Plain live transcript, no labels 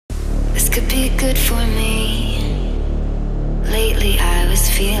could be good for me. Lately I was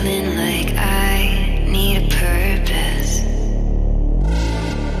feeling like I need a purpose.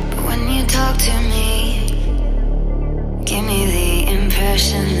 But when you talk to me, give me the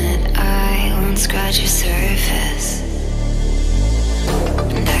impression that I won't scratch your surface.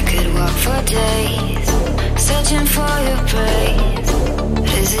 And I could walk for days, searching for your praise.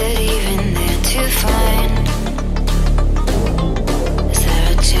 But is it even there to find? Is there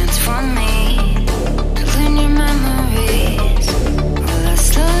a chance for me to learn your memories? Will I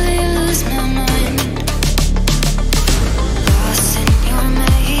slowly lose my mind? Lost in your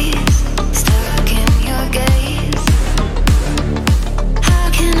maze, stuck in your gaze. How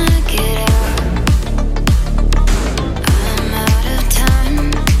can I get out? I'm out of time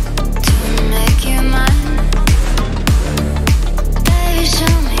to make you mine. Baby,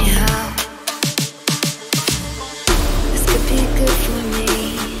 show me how. This could be good for me.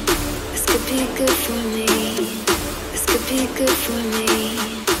 This could be good for me. This could be good for me.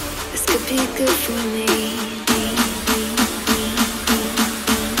 This could be good for me.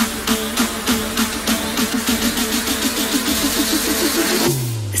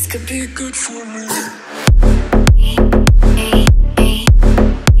 This could be good for me.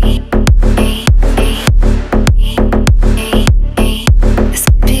 This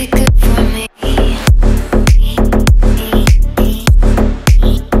could be good for me.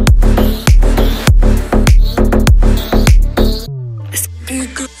 This could be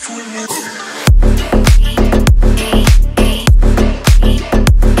good for me.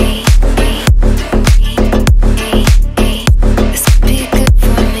 This could be good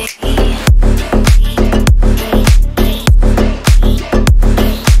for me.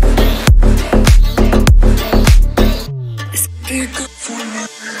 This could be good for me.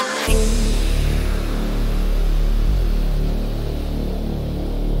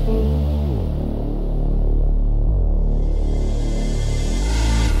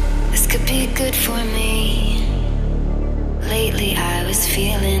 This could be good for me. Lately I was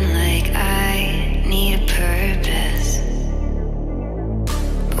feeling like I need a purpose.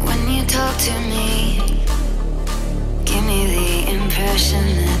 But when you talk to me, give me the impression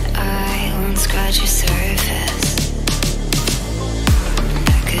that I won't scratch your surface. And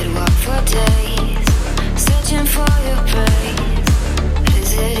I could walk for days, searching for your praise. But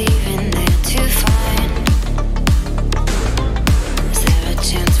is it even there to find? Is there a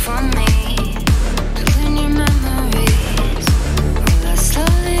chance for me to learn your memories? Will I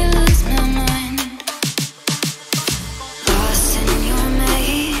slowly lose my mind? Lost in your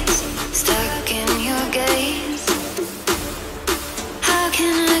maze, stuck in your gaze. How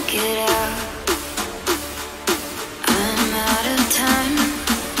can I get out? I'm out of time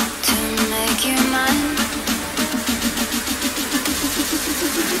to make you mine.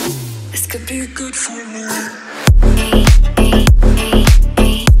 This could be good for me.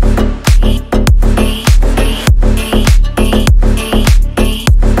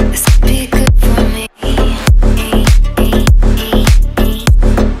 This could be good for me.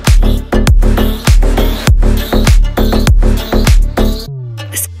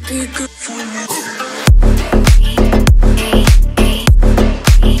 This could be good for me.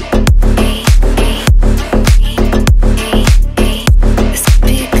 This could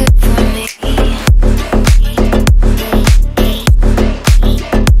be good for me.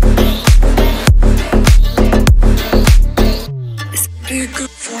 This could be good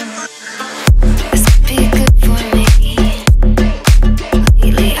for me. This could be good for me.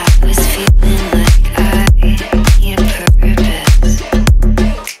 Lately I was feeling like I need a purpose.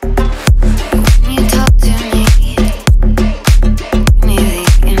 When you talk to me, give me the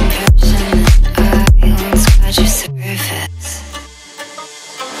impression that I won't scratch your surface.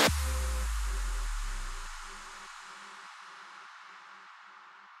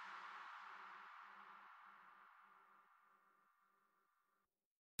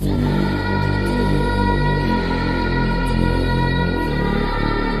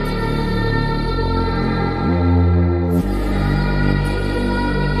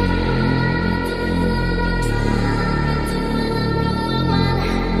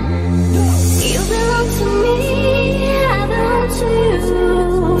 You belong to me, I belong to you.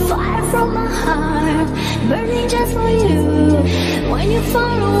 Fire from my heart, burning just for you. When you're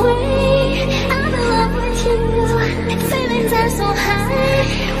far away, I'm in love with you. Feelings are so high,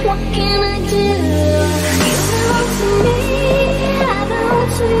 what can I do? You belong to me, I belong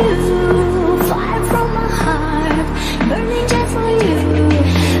to you. Fire from my heart, burning just for you.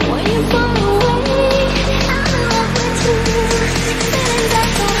 When you're far away, I'm in love with you. Feelings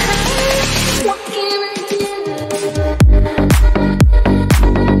are so high, what can I do?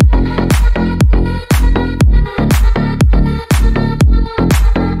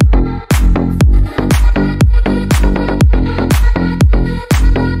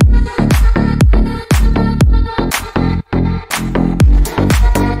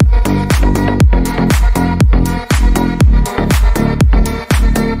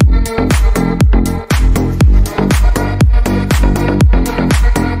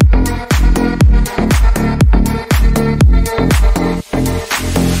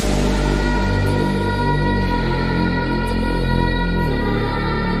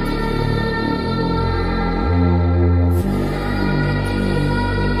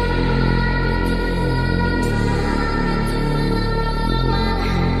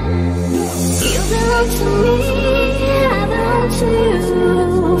 belong to me, I belong to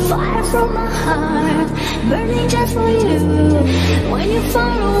you. Fire from my heart, burning just for you. When you're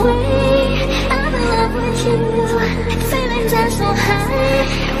far away, I'm in love with you. Feelings are so high,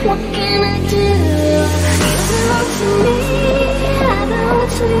 what can I do? You belong to me, I belong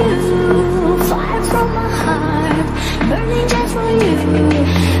to you. Fire from my heart, burning just for you.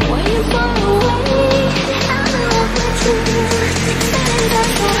 When you're far away, I'm in love with you. Feelings are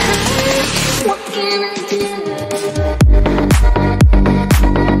so high, what can I do?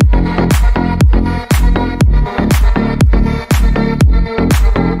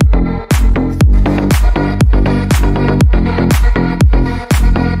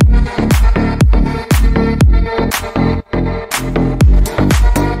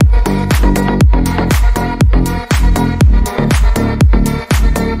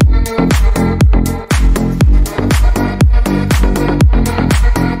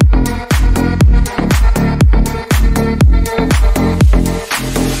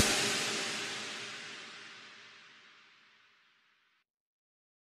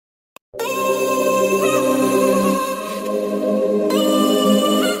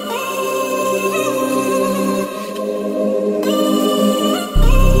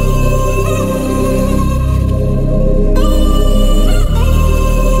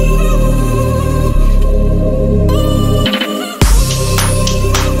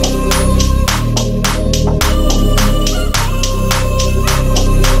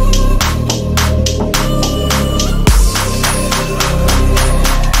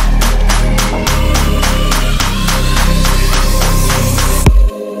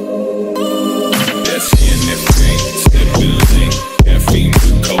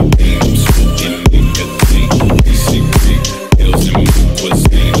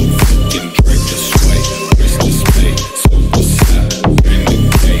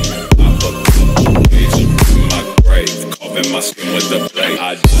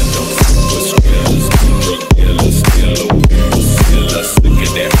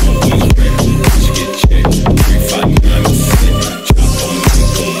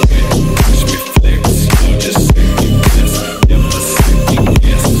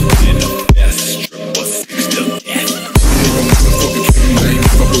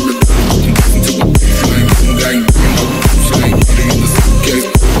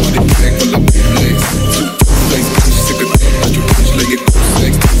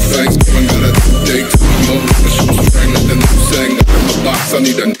 Thanks, I gotta take 2 more.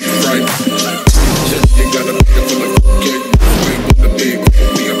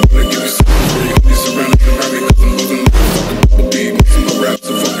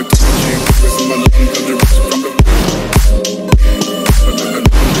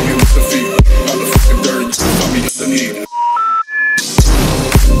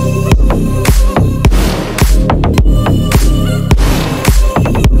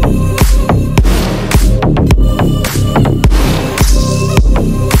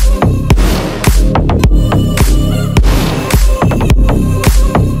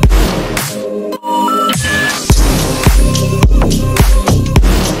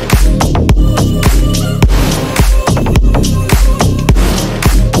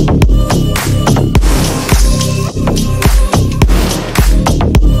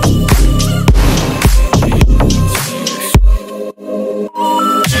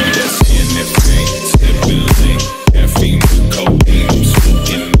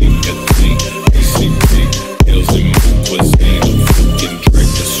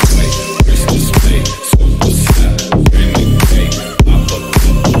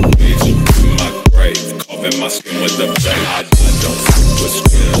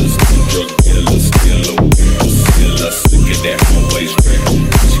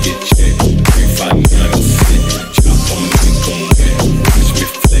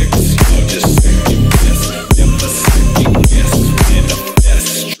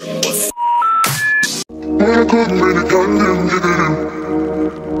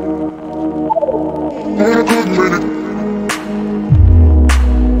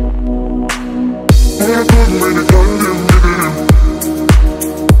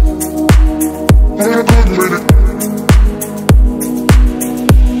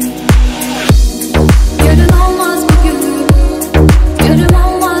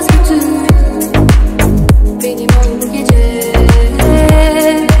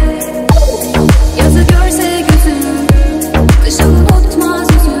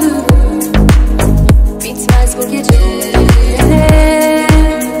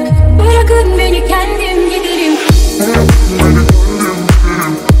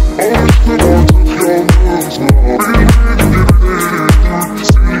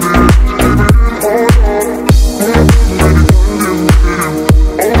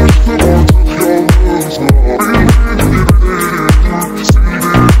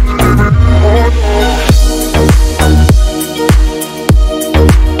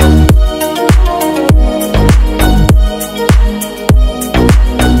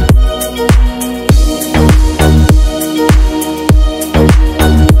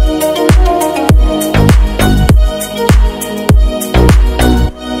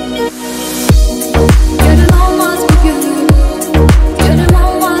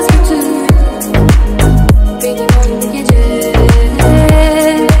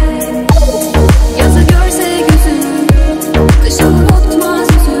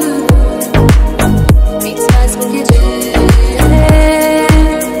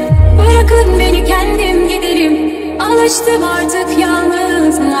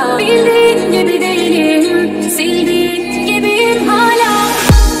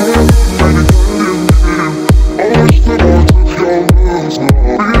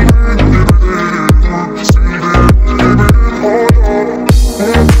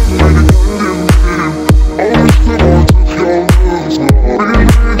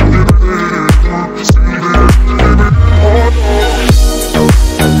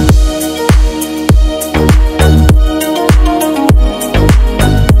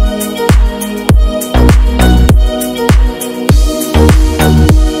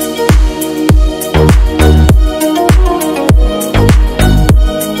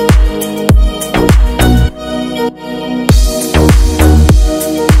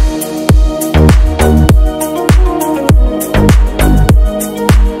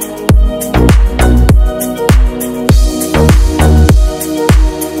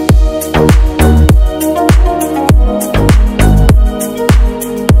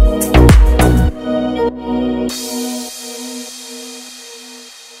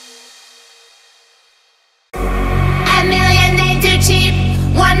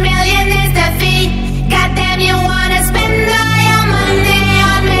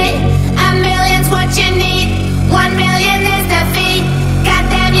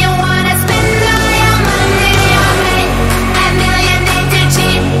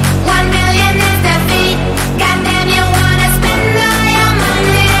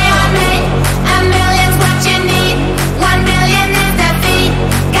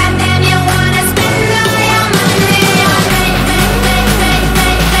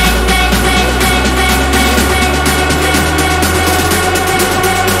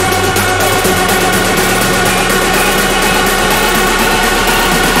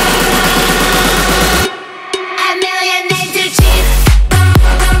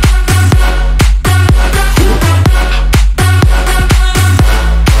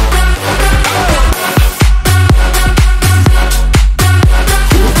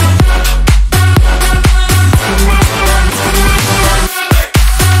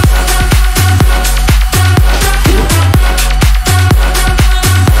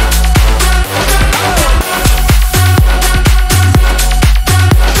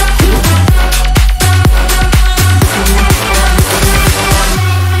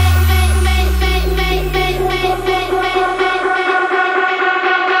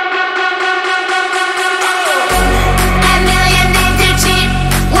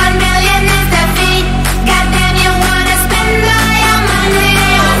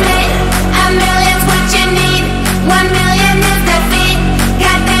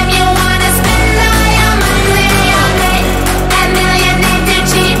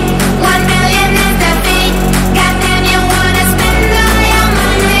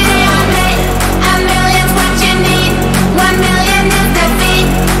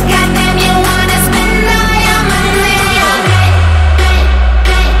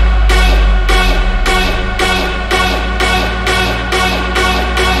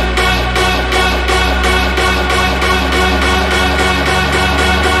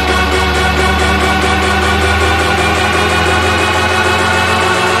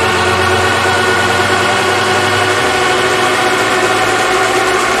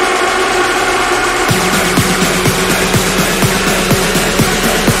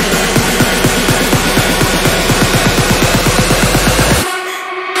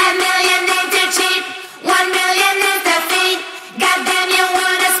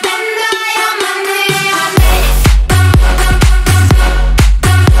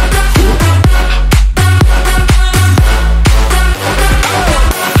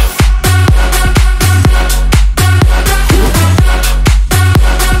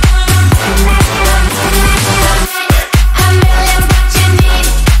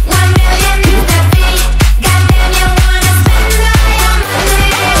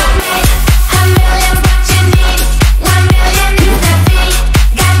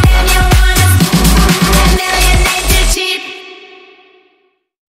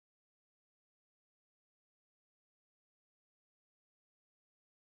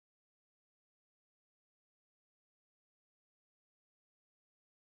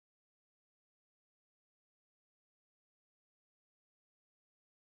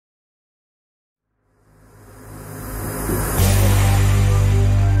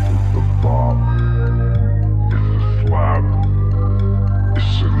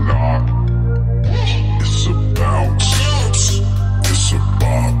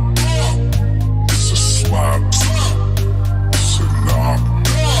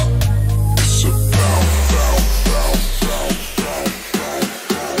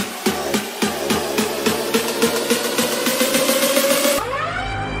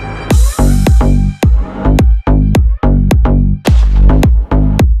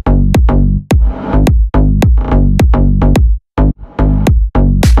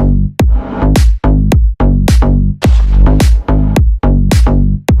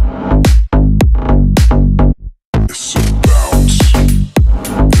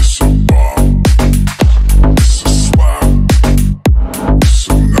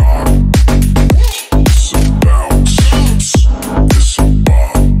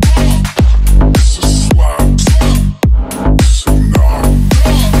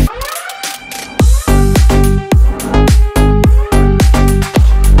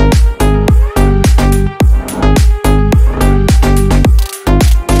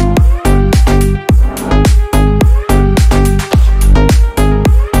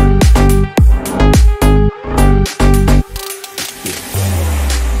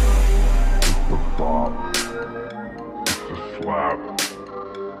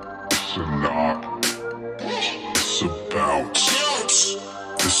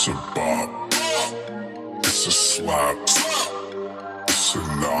 It's a bop, it's a slap, it's a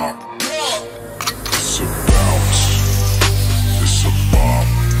knock, it's a bounce, it's a bop,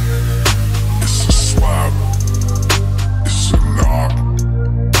 it's a slap, it's a knock,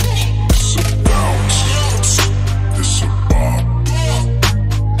 it's a bounce, it's a bop,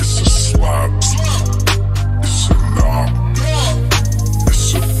 it's a slap, it's a knock,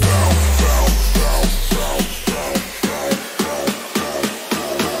 it's a bounce, bounce, bounce, bounce, bounce,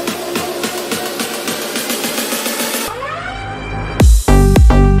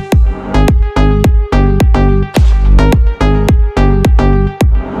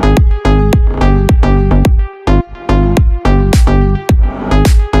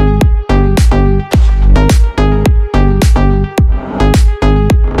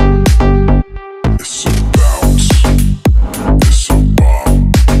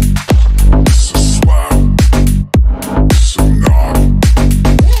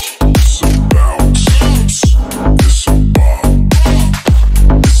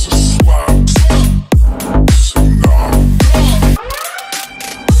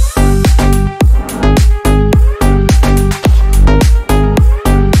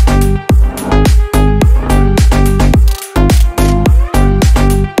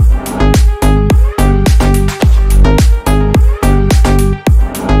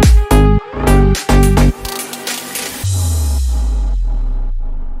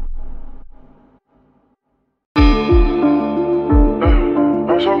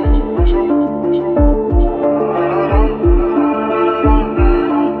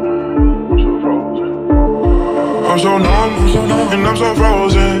 I'm so numb, and I'm so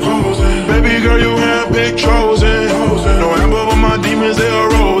frozen. Baby girl, you handpicked chosen. No amber, but my demons, they are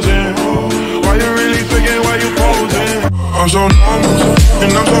rosing. Why you really thinking, why you posing? I'm so numb,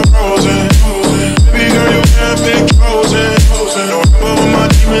 and I'm so frozen. Baby girl, you handpicked chosen. No amber, but my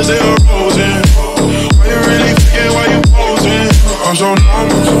demons, they are rosing. Why you really thinking, why you posing? I'm so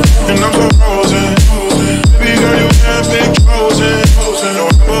numb, and I'm so frozen. Baby girl, you handpicked chosen. No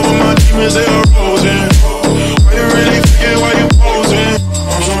amber, but my demons, they are rosing. Why you really forget why you posing?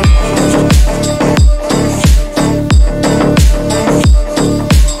 I'm so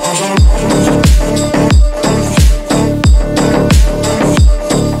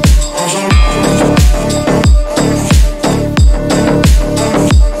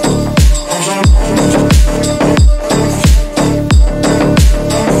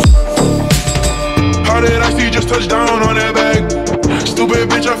How did I see just touch down on that bag? Stupid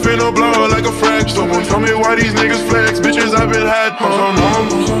bitch, I finna blow like a frag. Someone tell me why these niggas flex. Bitches, I've been had. I'm so numb,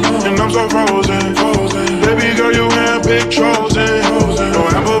 and I'm so frozen. Baby girl, you handpicked chosen. No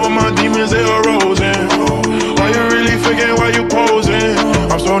amber, but my demons, they are rosing. Why you really thinking, why you posing?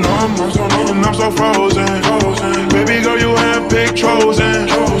 I'm so numb, and I'm so frozen. Baby girl, you handpicked chosen.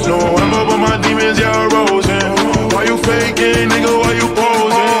 No amber, but my demons, they are rosing. Why you faking, nigga, why you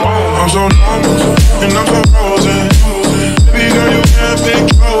posing? I'm so numb, and I'm so frozen. Baby girl, you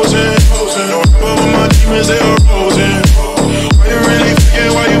handpicked chosen. No amber, but my demons, they are rosing. Why you really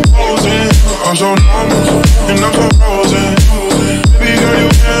thinking, why you posing? I'm so numb, and I'm so frozen. Baby girl, you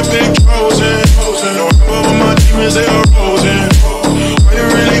handpicked chosen. No amber, but my demons, they are rosing. Why you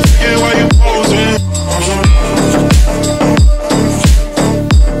really thinking, why you posing? I'm so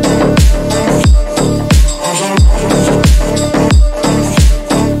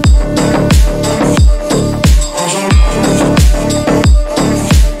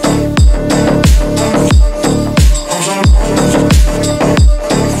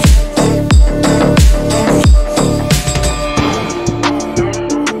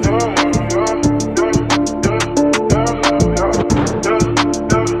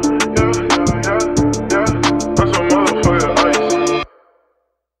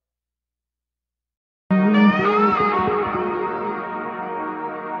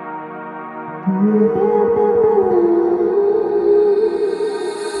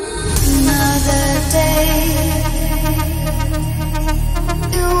Another day,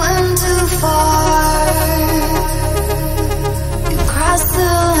 you went too far. You crossed the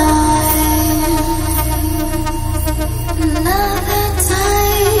line. Another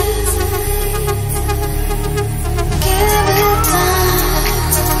time, give it time.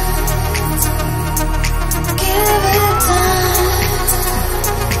 Give it time.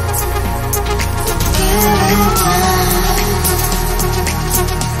 Give it time.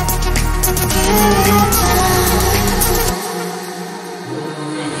 Give it time.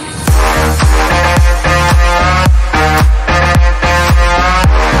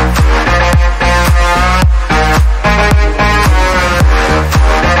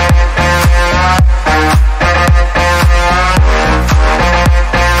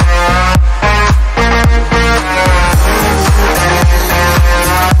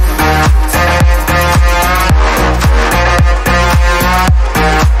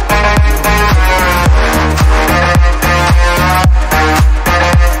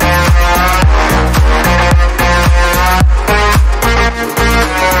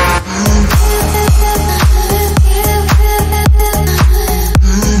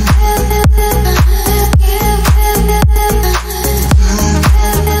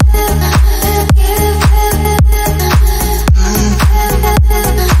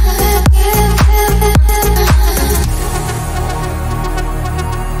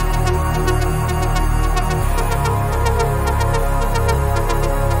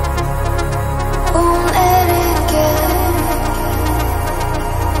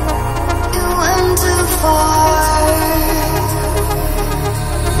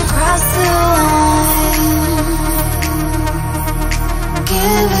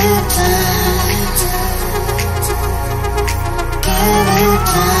 Give it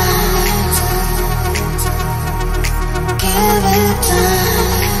time.